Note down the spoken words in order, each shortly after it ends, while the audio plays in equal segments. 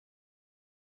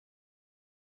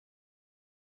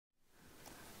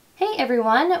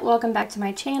everyone, welcome back to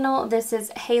my channel. This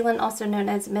is Halen, also known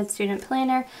as Mid-Student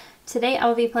Planner. Today I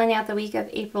will be planning out the week of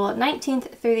April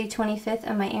 19th through the 25th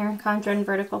of my ERIN CONDREN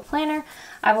vertical planner.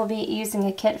 I will be using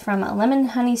a kit from Lemon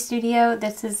Honey Studio.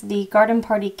 This is the Garden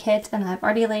Party kit, and I've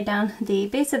already laid down the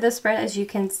base of the spread, as you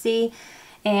can see.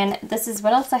 And this is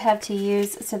what else I have to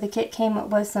use. So the kit came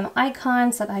with some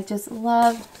icons that I just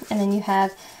love, and then you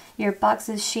have your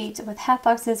boxes sheet with half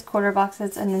boxes, quarter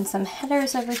boxes, and then some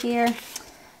headers over here.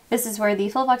 This is where the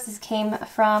full boxes came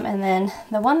from, and then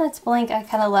the one that's blank I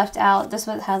kind of left out. This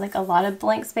one has like a lot of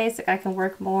blank space, like I can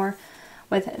work more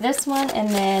with this one.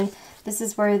 And then this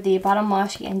is where the bottom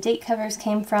washi and date covers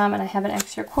came from, and I have an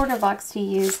extra quarter box to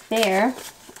use there.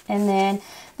 And then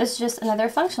this is just another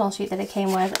functional sheet that it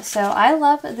came with. So I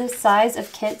love this size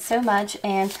of kit so much,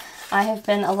 and I have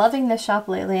been loving this shop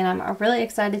lately, and I'm really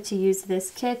excited to use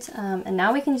this kit. And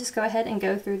now we can just go ahead and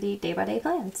go through the day-by-day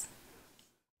plans.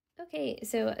 Okay,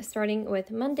 so starting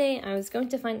with Monday, I was going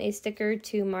to find a sticker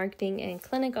to mark being in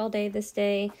clinic all day this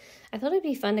day. I thought it'd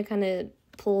be fun to kind of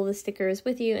pull the stickers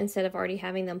with you instead of already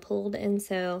having them pulled, and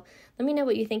so let me know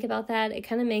what you think about that. It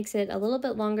kind of makes it a little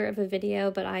bit longer of a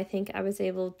video, but I think I was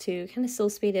able to kind of still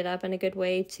speed it up in a good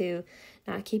way to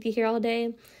not keep you here all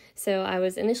day. So I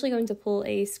was initially going to pull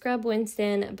a Scrub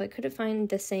Winston, but couldn't find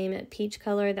the same peach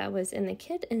color that was in the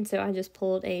kit, and so I just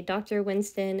pulled a Dr.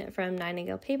 Winston from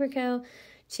Nightingale Paper Co.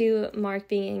 to mark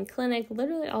being in clinic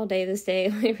literally all day this day.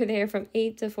 We were there from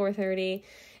 8 to 4:30,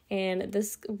 and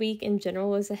this week in general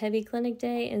was a heavy clinic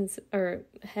day, or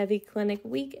heavy clinic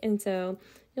week, and so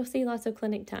you'll see lots of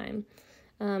clinic time.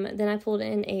 Then I pulled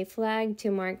in a flag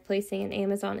to mark placing an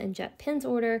Amazon and Jet Pens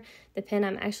order. The pen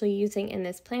I'm actually using in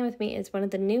this plan with me is one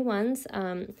of the new ones.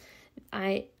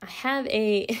 I have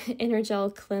a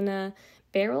Energel Clina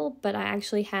barrel, but I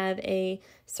actually have a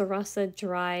Sarasa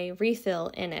Dry refill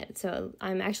in it. So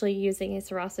I'm actually using a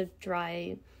Sarasa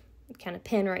Dry kind of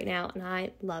pen right now, and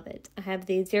I love it. I have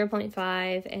the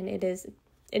 0.5, and it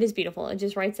is beautiful. It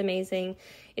just writes amazing.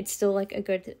 It's still like a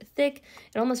good thick.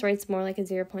 It almost writes more like a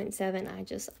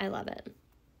 0.7. I love it.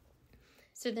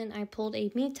 So then I pulled a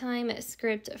me time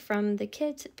script from the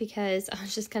kit because I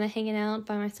was just kind of hanging out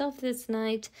by myself this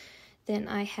night. Then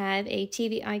I have a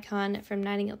TV icon from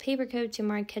Nightingale Paper Co. to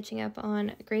mark catching up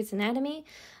on Grey's Anatomy.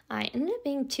 I ended up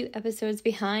being 2 episodes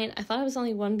behind. I thought I was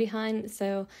only 1 behind,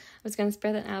 so I was going to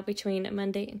spread that out between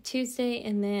Monday and Tuesday.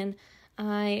 And then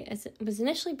I was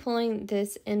initially pulling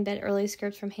this in bed early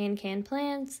script from Hand Can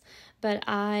Plans, but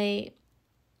I'm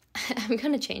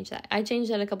going to change that. I changed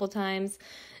that a couple times.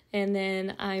 And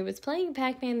then I was playing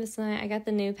Pac-Man this night. I got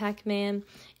the new Pac-Man.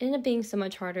 It ended up being so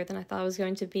much harder than I thought it was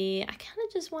going to be. I kind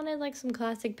of just wanted like some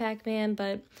classic Pac-Man,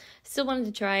 but still wanted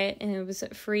to try it. And it was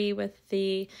free with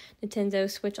the Nintendo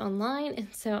Switch Online.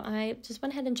 And so I just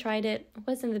went ahead and tried it.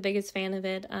 Wasn't the biggest fan of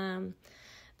it.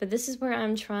 But this is where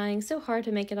I'm trying so hard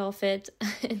to make it all fit.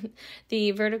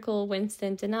 The vertical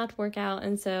Winston did not work out.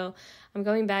 And so I'm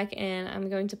going back and I'm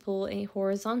going to pull a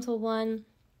horizontal one.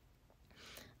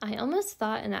 I almost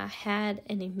thought and I had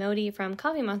an emoji from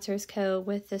Coffee Monsters Co.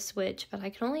 with the Switch, but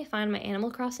I could only find my Animal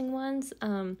Crossing ones.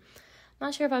 I'm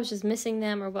not sure if I was just missing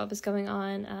them or what was going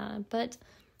on, but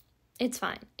it's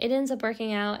fine. It ends up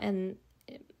working out, and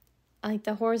like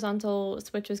the horizontal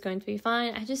Switch was going to be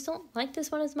fine. I just don't like this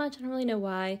one as much. I don't really know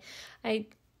why. I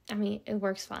mean, it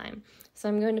works fine. So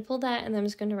I'm going to pull that, and then I'm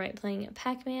just going to write playing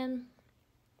Pac-Man.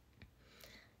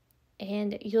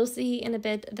 And you'll see in a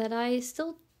bit that I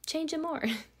still change it more.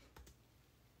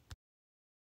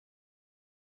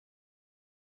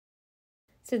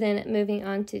 So then moving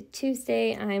on to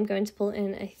Tuesday, I'm going to pull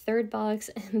in a 3rd box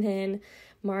and then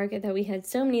mark that we had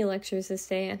so many lectures this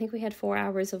day. I think we had 4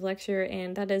 hours of lecture,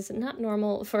 and that is not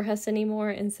normal for us anymore,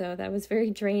 and so that was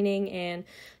very draining and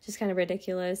just kind of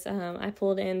ridiculous. I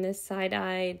pulled in this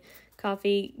side-eyed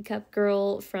coffee cup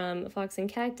girl from Fox and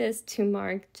Cactus to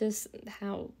mark just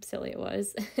how silly it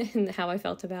was and how I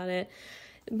felt about it.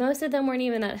 Most of them weren't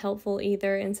even that helpful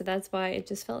either, and so that's why it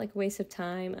just felt like a waste of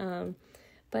time.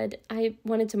 But I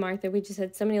wanted to mark that we just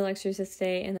had so many lectures this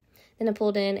day, and then I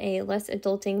pulled in a less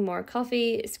adulting, more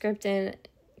coffee script and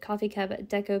coffee cup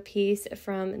deco piece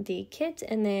from the kit,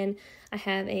 and then I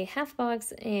have a half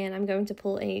box, and I'm going to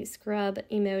pull a scrub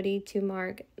emoji to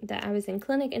mark that I was in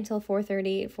clinic until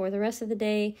 4:30 for the rest of the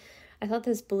day. I thought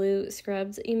this blue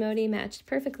scrubs emoji matched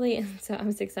perfectly, and so I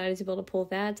was excited to be able to pull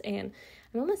that, and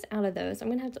I'm almost out of those. I'm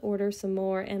going to have to order some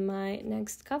more in my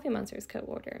next Coffee Monsters Co.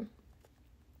 order.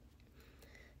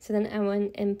 So then I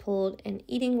went and pulled an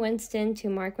Eating Winston to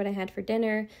mark what I had for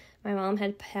dinner. My mom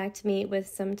had packed me with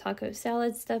some taco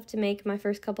salad stuff to make my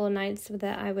first couple of nights so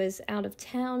that I was out of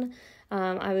town.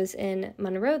 I was in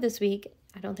Monroe this week,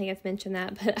 I don't think I've mentioned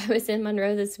that, but I was in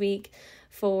Monroe this week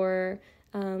for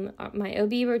my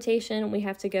OB rotation. We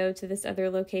have to go to this other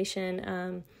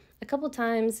location a couple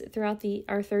times throughout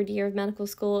our third year of medical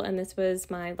school, and this was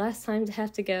my last time to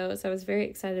have to go, so I was very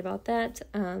excited about that.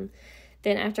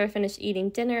 Then after I finished eating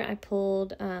dinner, I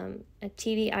pulled a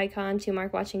TV icon to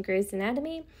mark watching Grey's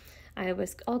Anatomy. I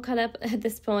was all caught up at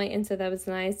this point, and so that was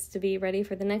nice to be ready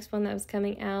for the next one that was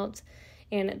coming out.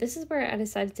 And this is where I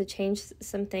decided to change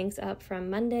some things up from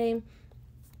Monday.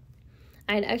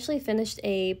 I had actually finished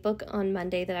a book on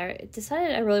Monday that I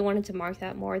decided I really wanted to mark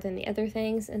that more than the other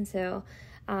things, and so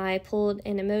I pulled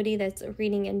an emoji that's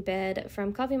reading in bed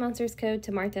from Coffee Monster's Code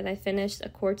to mark that I finished A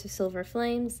Quartz of Silver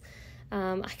Flames.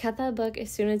 I got that book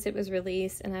as soon as it was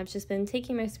released, and I've just been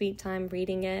taking my sweet time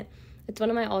reading it. It's one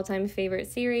of my all-time favorite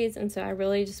series, and so I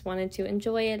really just wanted to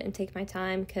enjoy it and take my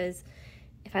time, because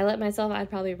if I let myself, I'd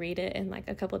probably read it in like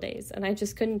a couple days, and I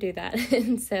just couldn't do that.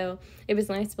 And so it was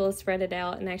nice to be able to spread it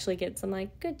out and actually get some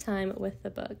like good time with the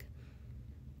book.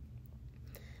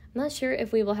 I'm not sure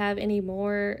if we will have any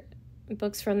more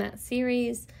books from that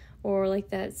series or like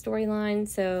that storyline,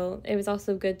 so it was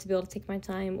also good to be able to take my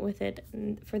time with it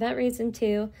for that reason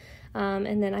too.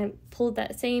 And then I pulled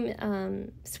that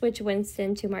same Switch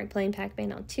Winston to mark playing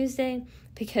Pac-Man on Tuesday,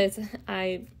 because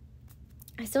I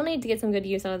still need to get some good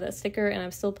use out of that sticker, and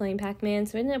I'm still playing Pac-Man,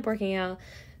 so it ended up working out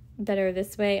better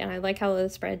this way, and I like how the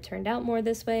spread turned out more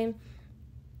this way.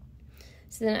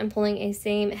 So then I'm pulling a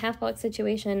same half box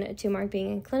situation to mark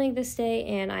being in clinic this day,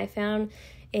 and I found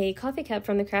a coffee cup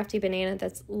from the Crafty Banana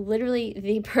that's literally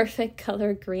the perfect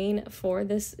color green for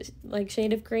this like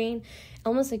shade of green.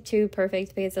 Almost like too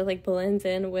perfect, because it like blends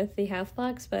in with the half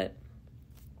box, but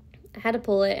I had to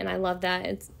pull it, and I love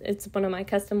that. It's one of my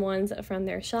custom ones from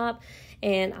their shop,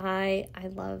 and I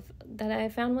love that I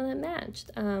found one that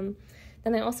matched.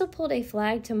 Then I also pulled a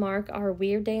flag to mark our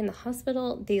weird day in the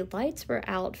hospital. The lights were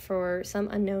out for some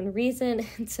unknown reason,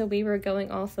 and so we were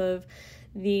going off of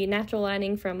the natural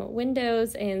lighting from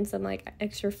windows and some like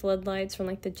extra floodlights from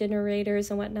like the generators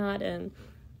and whatnot, and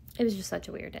it was just such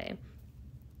a weird day.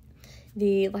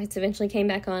 The lights eventually came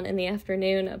back on in the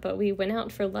afternoon, but we went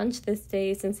out for lunch this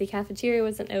day since the cafeteria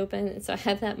wasn't open, so I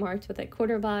have that marked with a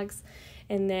quarter box.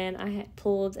 And then I had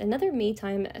pulled another Me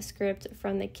Time script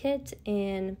from the kit,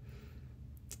 and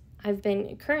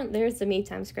there's the Me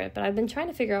Time script, but I've been trying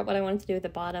to figure out what I wanted to do at the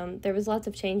bottom. There was lots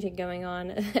of changing going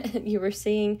on, you were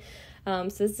seeing. So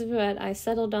this is what I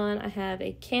settled on. I have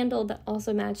a candle that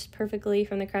also matched perfectly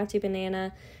from the Crafty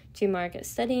Banana to mark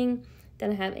studying.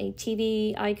 Then I have a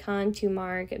TV icon to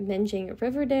mark binging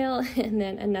Riverdale, and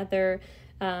then another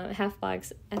half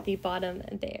box at the bottom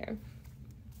there.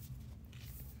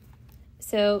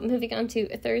 So moving on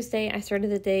to Thursday, I started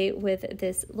the day with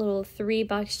this little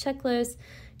 3-box checklist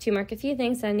to mark a few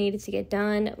things that I needed to get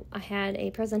done. I had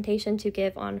a presentation to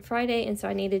give on Friday, and so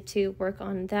I needed to work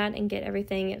on that and get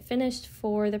everything finished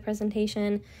for the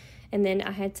presentation. And then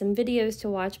I had some videos to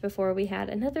watch before we had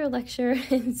another lecture,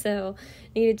 and so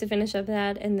needed to finish up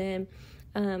that. And then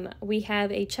we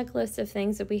have a checklist of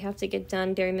things that we have to get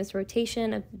done during this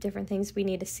rotation of different things we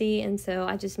need to see, and so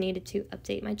I just needed to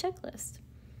update my checklist.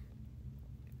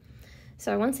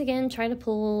 So I once again tried to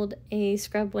pull a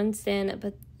Scrub Winston,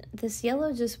 but this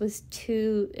yellow just was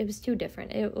too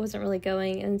different. It wasn't really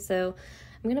going, and so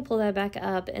I'm going to pull that back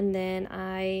up, and then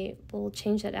I will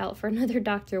change that out for another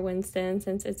Dr. Winston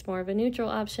since it's more of a neutral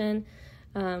option.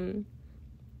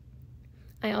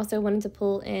 I also wanted to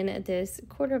pull in this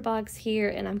quarter box here,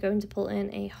 and I'm going to pull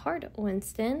in a Heart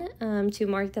Winston to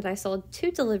mark that I saw 2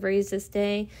 deliveries this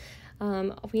day.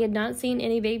 We had not seen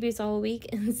any babies all week,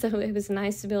 and so it was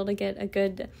nice to be able to get a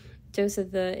good dose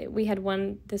of we had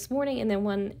one this morning and then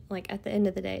one like at the end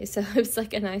of the day, so it was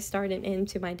like a nice start and end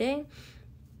to my day.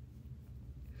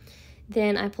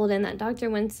 Then I pulled in that Dr.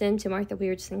 Winston to mark that we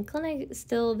were just in clinic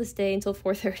still this day until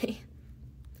 4:30.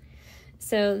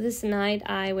 So this night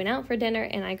I went out for dinner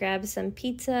and I grabbed some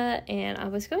pizza, and I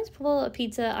was going to pull a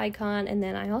pizza icon, and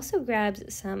then I also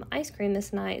grabbed some ice cream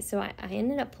this night. So I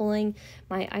ended up pulling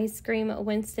my ice cream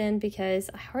Winston because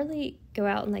I hardly go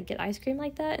out and like get ice cream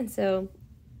like that, and so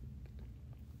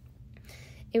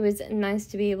it was nice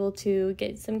to be able to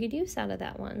get some good use out of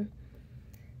that one.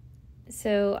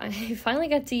 So I finally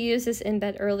got to use this in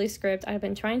bed early script. I've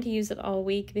been trying to use it all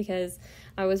week because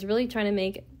I was really trying to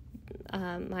make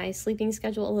my sleeping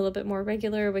schedule a little bit more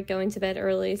regular with going to bed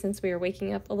early, since we were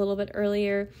waking up a little bit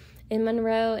earlier in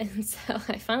Monroe, and so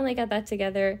I finally got that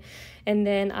together. And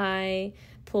then I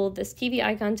pulled this TV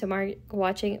icon to mark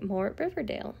watching more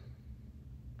Riverdale.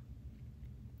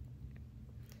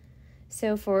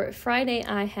 So for Friday,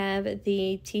 I have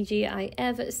the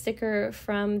TGIF sticker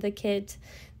from the kit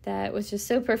that was just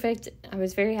so perfect. I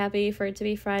was very happy for it to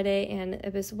be Friday, and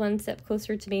it was one step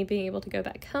closer to me being able to go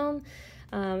back home.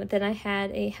 Then I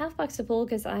had a half box to pull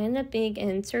because I ended up being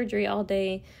in surgery all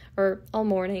day or all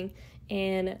morning,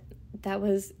 and that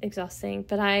was exhausting.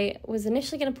 But I was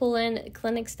initially going to pull in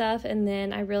clinic stuff, and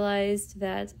then I realized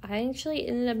that I actually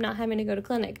ended up not having to go to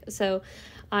clinic. So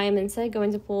I am instead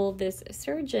going to pull this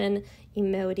surgeon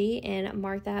emoji and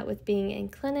mark that with being in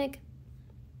clinic.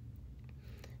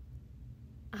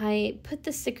 I put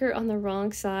the sticker on the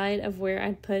wrong side of where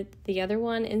I'd put the other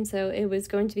one, and so it was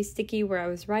going to be sticky where I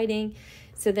was writing.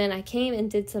 So then I came and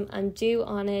did some undo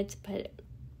on it, but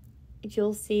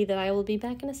you'll see that I will be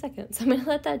back in a second. So I'm going to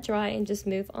let that dry and just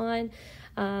move on.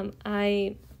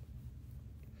 I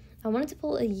wanted to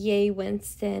pull a Yay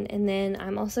Winston, and then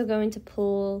I'm also going to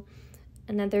pull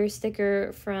another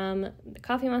sticker from the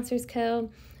Coffee Monsters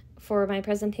Co. For my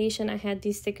presentation, I had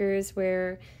these stickers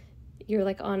where you're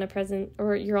like on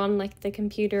you're on like the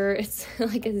computer. It's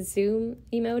like a Zoom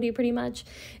emoji pretty much.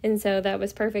 And so that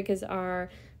was perfect because our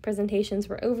presentations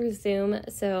were over Zoom.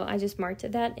 So I just marked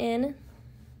that in.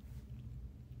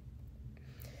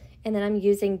 And then I'm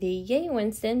using the Yay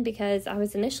Winston because I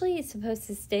was initially supposed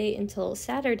to stay until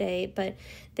Saturday, but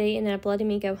they ended up letting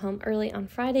me go home early on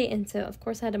Friday. And so, of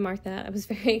course, I had to mark that. I was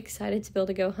very excited to be able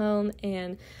to go home,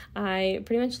 and I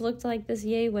pretty much looked like this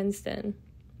Yay Winston.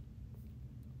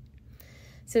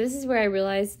 So this is where I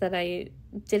realized that I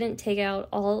didn't take out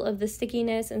all of the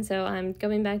stickiness, and so I'm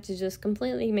going back to just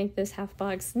completely make this half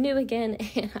box new again,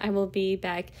 and I will be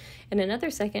back in another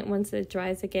second once it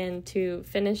dries again to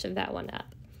finish that one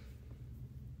up.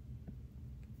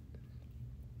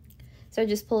 So I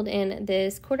just pulled in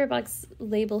this quarter box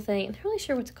label thing. I'm not really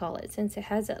sure what to call it since it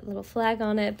has that little flag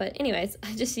on it. But anyways,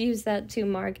 I just used that to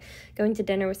mark going to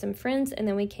dinner with some friends. And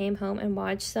then we came home and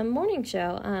watched some morning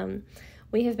show.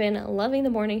 We have been loving the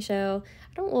morning show.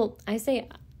 I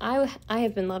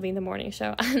have been loving the morning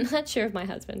show. I'm not sure if my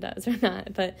husband does or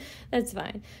not, but that's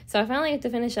fine. So I finally have to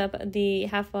finish up the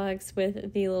half box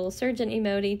with the little surgeon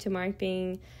emoji to mark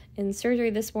being in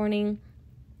surgery this morning.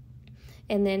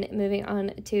 And then moving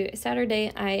on to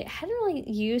Saturday, I hadn't really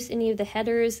used any of the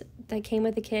headers that came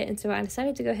with the kit, and so I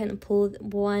decided to go ahead and pull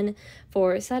one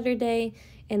for Saturday.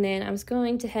 And then I was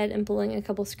going to head and pulling a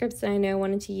couple scripts that I know I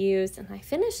wanted to use, and I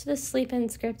finished the sleep-in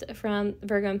script from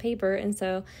Virgo and Paper, and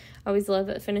so I always love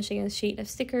finishing a sheet of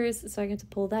stickers, so I get to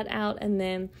pull that out. And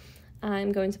then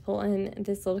I'm going to pull in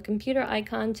this little computer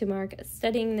icon to mark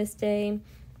studying this day.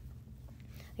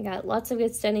 I got lots of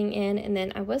good studying in, and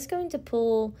then I was going to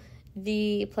pull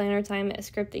the planner time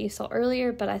script that you saw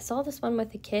earlier, but I saw this one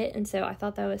with the kit, and so I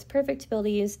thought that was perfect to be able to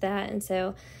use that. And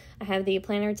so I have the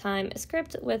planner time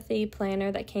script with the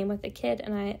planner that came with the kit,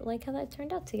 and I like how that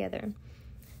turned out together.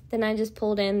 Then I just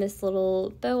pulled in this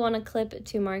little bow on a clip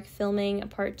to mark filming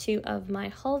part 2 of my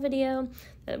haul video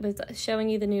that was showing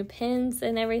you the new pins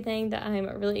and everything that I'm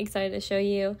really excited to show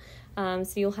you.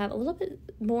 So you'll have a little bit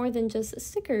more than just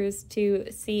stickers to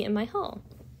see in my haul.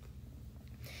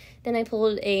 Then I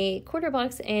pulled a quarter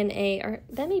box and or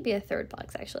that may be a third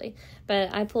box actually,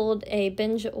 but I pulled a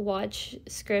binge watch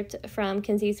script from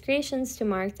Kenzie's Creations to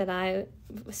mark that I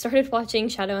started watching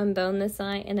Shadow and Bone this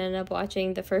night and ended up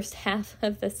watching the first half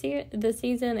of the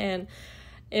season, and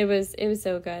it was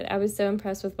so good. I was so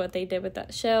impressed with what they did with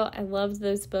that show. I loved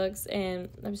those books, and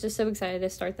I was just so excited to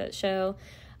start that show.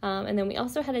 And then we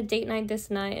also had a date night this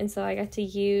night, and so I got to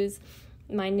use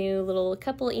my new little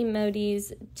couple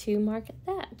emojis to mark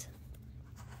that.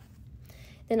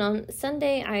 Then on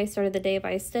Sunday, I started the day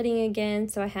by studying again,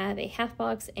 so I have a half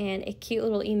box and a cute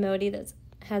little emoji that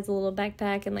has a little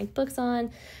backpack and like books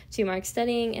on to mark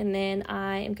studying. And then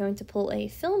I am going to pull a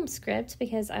film script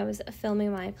because I was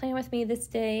filming my plan with me this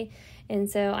day, and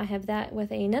so I have that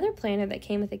with another planner that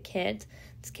came with a kit.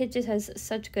 This kit just has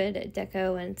such good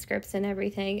deco and scripts and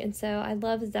everything, and so I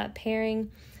love that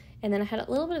pairing. And then I had a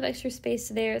little bit of extra space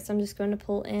there, so I'm just going to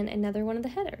pull in another one of the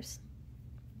headers.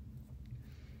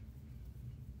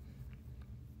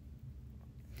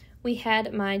 We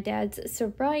had my dad's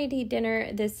sobriety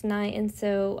dinner this night, and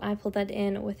so I pulled that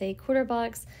in with a quarter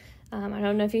box. I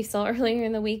don't know if you saw earlier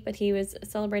in the week, but he was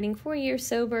celebrating 4 years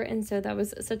sober, and so that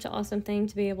was such an awesome thing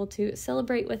to be able to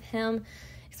celebrate with him,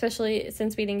 especially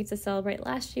since we didn't get to celebrate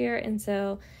last year. And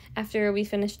so after we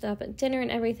finished up at dinner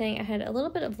and everything, I had a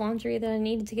little bit of laundry that I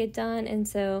needed to get done, and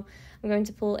so I'm going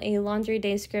to pull a laundry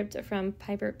day script from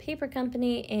Piper Paper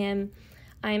Company, and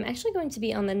I'm actually going to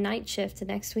be on the night shift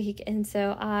next week, and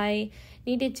so I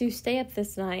needed to stay up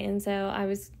this night, and so I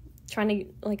was trying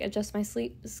to adjust my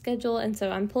sleep schedule, and so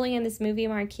I'm pulling in this movie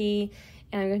marquee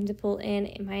And I'm going to pull in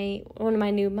one of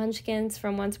my new munchkins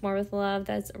from Once More with Love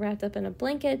that's wrapped up in a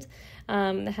blanket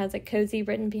that has a cozy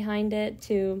written behind it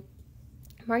to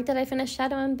mark that I finished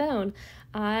Shadow and Bone.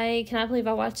 I cannot believe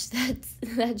I watched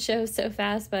that show so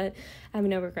fast, but I have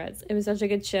no regrets. It was such a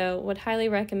good show. Would highly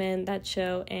recommend that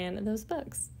show and those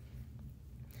books.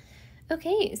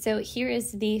 Okay, so here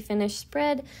is the finished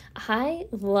spread. I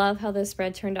love how this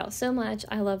spread turned out so much.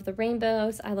 I love the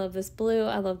rainbows. I love this blue.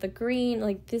 I love the green.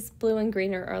 Like, this blue and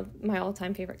green are my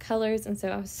all-time favorite colors, and so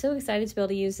I was so excited to be able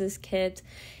to use this kit,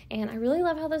 and I really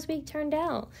love how this week turned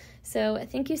out. So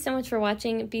thank you so much for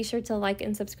watching. Be sure to like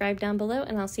and subscribe down below,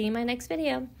 and I'll see you in my next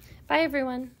video. Bye,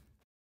 everyone.